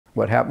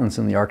What happens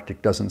in the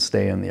Arctic doesn't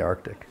stay in the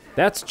Arctic.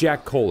 That's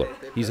Jack Kohler.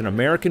 He's an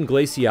American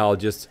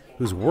glaciologist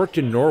who's worked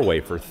in Norway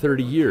for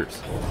 30 years.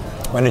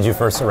 When did you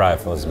first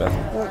arrive, Elizabeth?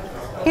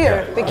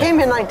 Here. We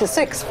came in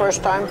 '96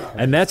 first time.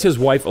 And that's his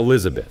wife,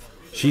 Elizabeth.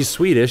 She's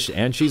Swedish,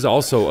 and she's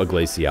also a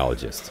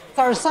glaciologist.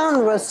 Our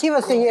son he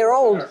was a year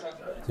old.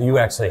 So you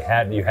actually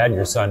had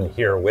your son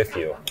here with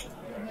you?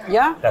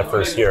 Yeah. That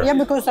first year? Yeah,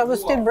 because I was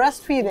still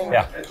breastfeeding.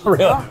 Yeah, really?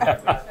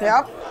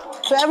 Yeah.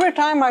 So every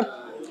time I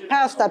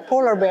passed that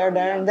polar bear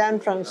there in the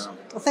entrance,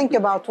 I think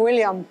about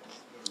William,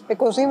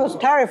 because he was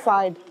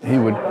terrified. He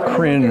would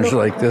cringe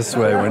like this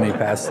way when he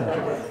passed him.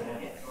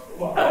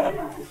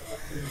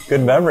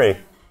 Good memory.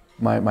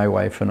 My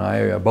wife and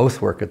I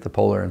both work at the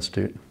Polar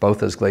Institute,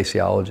 both as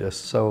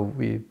glaciologists. So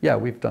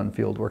we've done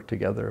field work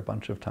together a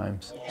bunch of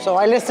times. So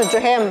I listen to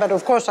him, but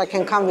of course I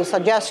can come with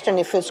suggestion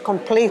if it's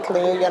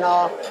completely,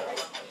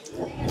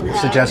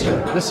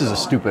 Suggestion. This is a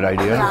stupid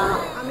idea.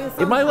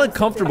 It might look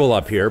comfortable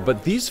up here,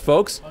 but these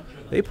folks,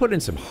 they put in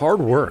some hard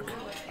work.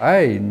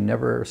 I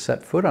never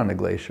set foot on a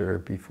glacier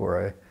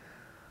before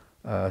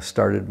I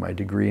started my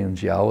degree in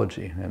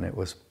geology, and it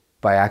was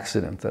by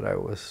accident that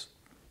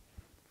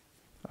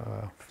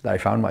I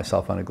found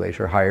myself on a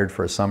glacier, hired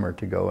for a summer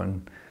to go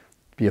and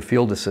be a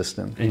field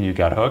assistant. And you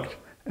got hooked?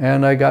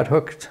 And I got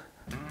hooked,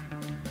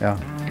 yeah.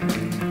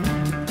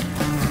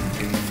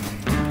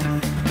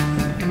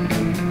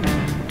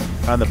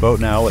 On the boat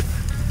now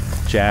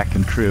with Jack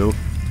and crew,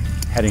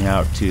 heading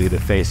out to the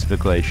face of the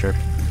glacier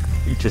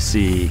to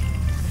see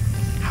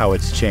how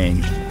it's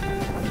changed.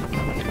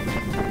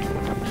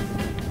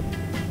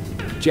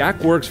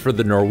 Jack works for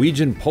the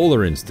Norwegian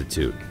Polar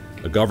Institute,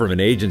 a government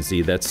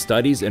agency that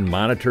studies and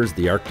monitors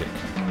the Arctic.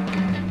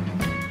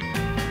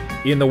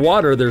 In the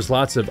water, there's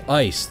lots of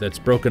ice that's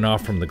broken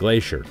off from the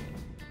glacier.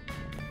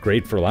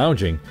 Great for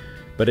lounging,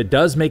 but it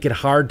does make it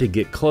hard to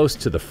get close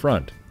to the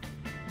front.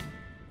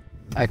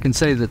 I can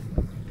say that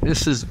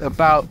this is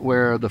about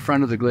where the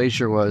front of the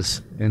glacier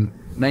was in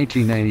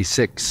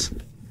 1996,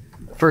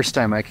 first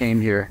time I came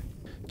here.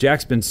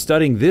 Jack's been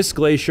studying this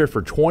glacier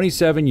for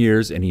 27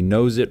 years, and he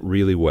knows it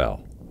really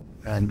well.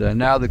 And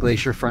now the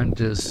glacier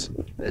front is,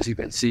 as you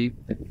can see,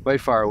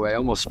 quite far away,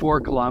 almost 4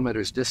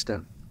 kilometers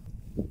distant,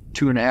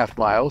 2.5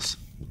 miles,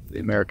 the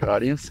American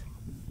audience.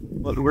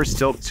 Well, we're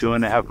still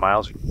 2.5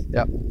 miles.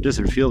 Yep.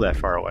 Doesn't feel that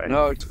far away.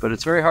 No, but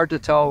it's very hard to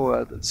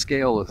tell the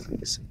scale of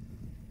things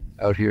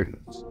out here.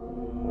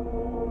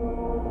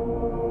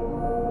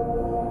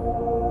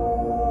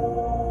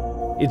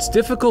 It's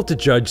difficult to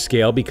judge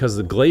scale because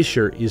the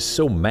glacier is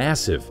so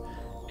massive.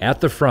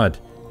 At the front,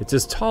 it's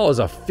as tall as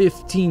a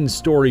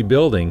 15-story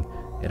building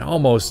and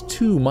almost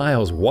 2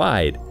 miles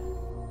wide.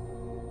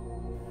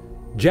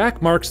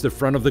 Jack marks the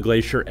front of the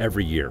glacier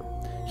every year.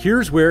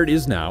 Here's where it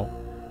is now,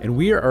 and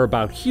we are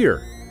about here.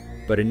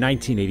 But in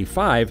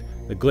 1985,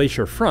 the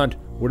glacier front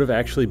would have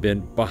actually been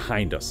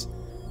behind us.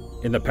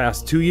 In the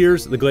past 2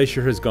 years, the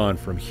glacier has gone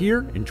from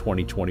here in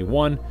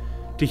 2021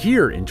 to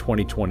here in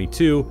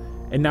 2022,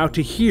 and now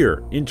to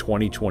here in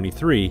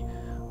 2023.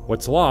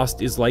 What's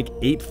lost is like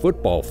 8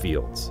 football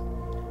fields.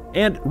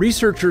 And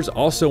researchers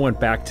also went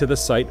back to the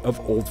site of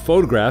old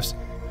photographs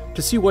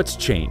to see what's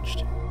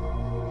changed.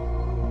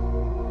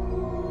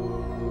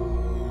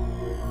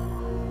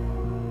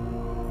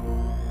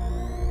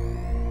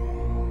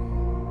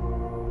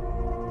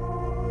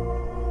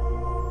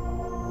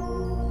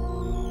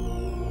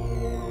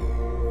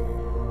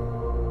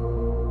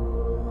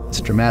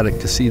 It's dramatic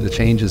to see the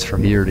changes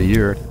from year to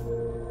year.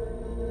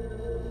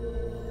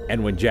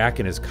 And when Jack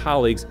and his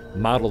colleagues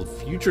modeled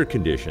future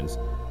conditions,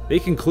 they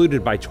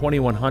concluded by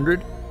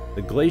 2100,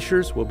 the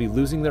glaciers will be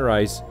losing their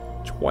ice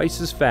twice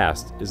as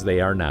fast as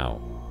they are now.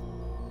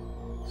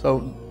 So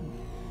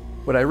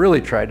what I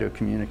really try to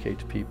communicate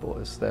to people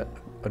is that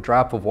a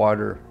drop of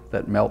water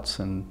that melts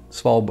in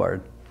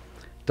Svalbard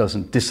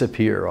doesn't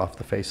disappear off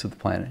the face of the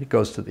planet. It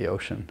goes to the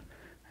ocean,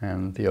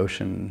 and the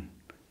ocean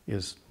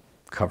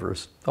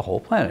covers the whole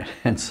planet.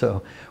 And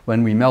so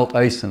when we melt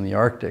ice in the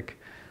Arctic,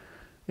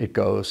 it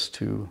goes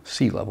to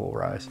sea level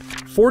rise.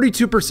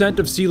 42%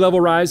 of sea level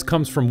rise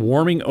comes from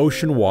warming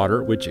ocean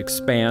water, which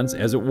expands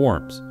as it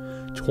warms.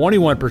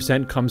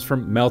 21% comes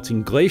from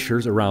melting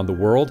glaciers around the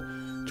world,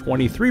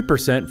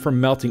 23%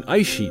 from melting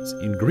ice sheets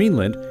in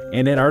Greenland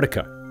and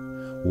Antarctica.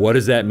 What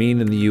does that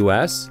mean in the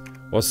US?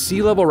 Well,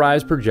 sea level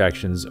rise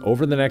projections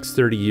over the next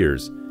 30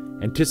 years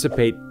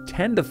anticipate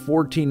 10 to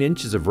 14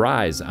 inches of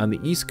rise on the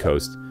East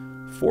Coast,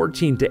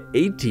 14 to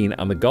 18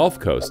 on the Gulf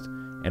Coast,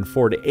 and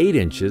 4 to 8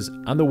 inches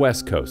on the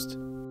West Coast.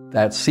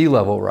 That sea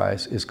level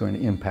rise is going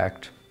to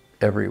impact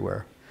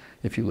everywhere.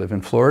 If you live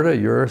in Florida,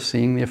 you're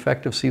seeing the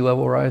effect of sea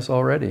level rise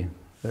already.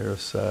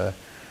 There's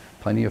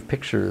plenty of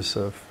pictures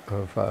of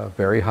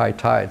very high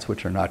tides,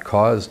 which are not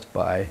caused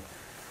by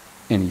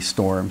any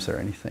storms or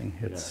anything.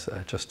 It's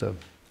just a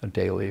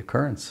daily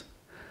occurrence.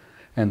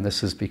 And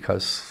this is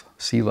because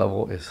sea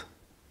level is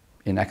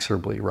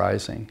inexorably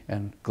rising,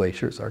 and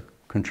glaciers are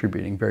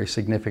contributing very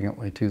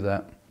significantly to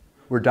that.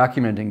 We're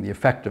documenting the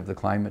effect of the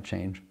climate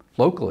change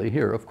locally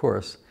here, of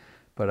course,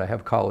 but I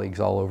have colleagues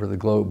all over the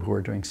globe who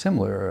are doing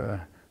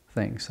similar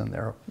things, and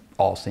they're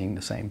all seeing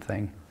the same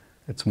thing.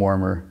 It's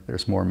warmer,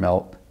 there's more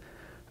melt,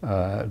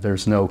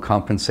 there's no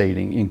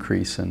compensating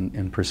increase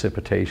in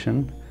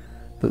precipitation.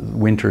 The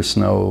winter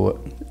snow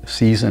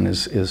season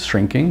is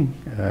shrinking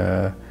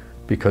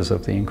because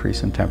of the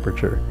increase in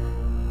temperature.